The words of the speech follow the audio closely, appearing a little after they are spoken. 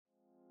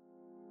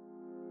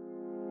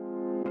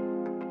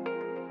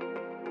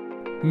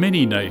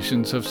Many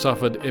nations have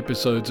suffered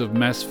episodes of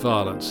mass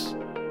violence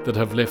that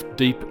have left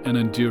deep and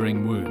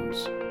enduring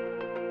wounds.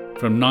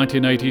 From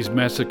 1980s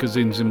massacres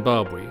in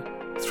Zimbabwe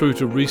through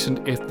to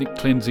recent ethnic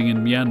cleansing in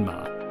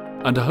Myanmar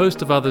and a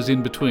host of others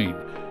in between,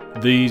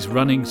 these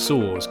running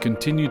sores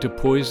continue to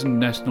poison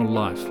national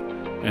life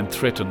and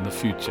threaten the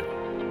future.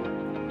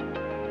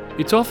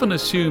 It's often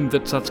assumed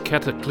that such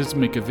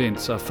cataclysmic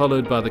events are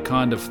followed by the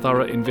kind of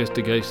thorough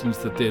investigations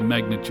that their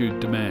magnitude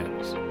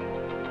demands.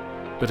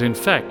 But in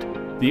fact,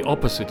 the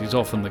opposite is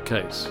often the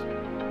case.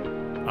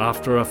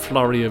 After a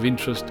flurry of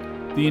interest,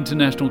 the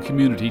international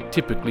community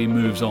typically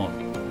moves on,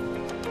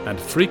 and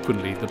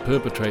frequently the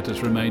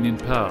perpetrators remain in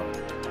power,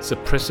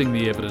 suppressing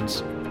the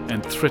evidence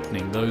and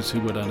threatening those who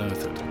would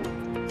unearth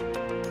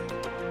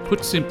it.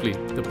 Put simply,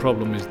 the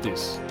problem is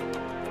this.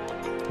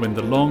 When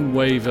the long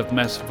wave of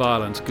mass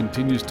violence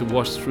continues to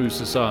wash through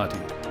society,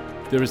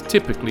 there is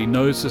typically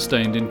no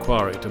sustained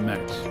inquiry to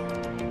match.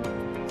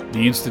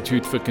 The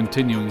Institute for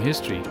Continuing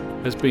History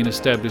has been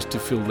established to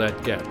fill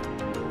that gap,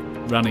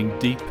 running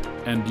deep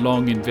and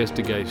long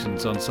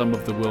investigations on some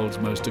of the world's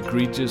most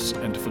egregious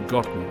and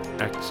forgotten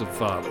acts of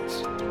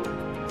violence.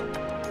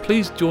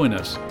 Please join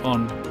us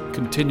on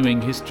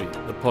Continuing History,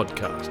 the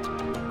podcast,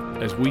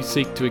 as we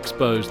seek to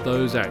expose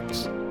those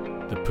acts,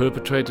 the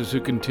perpetrators who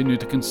continue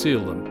to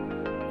conceal them,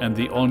 and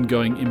the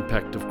ongoing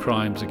impact of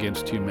crimes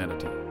against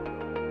humanity.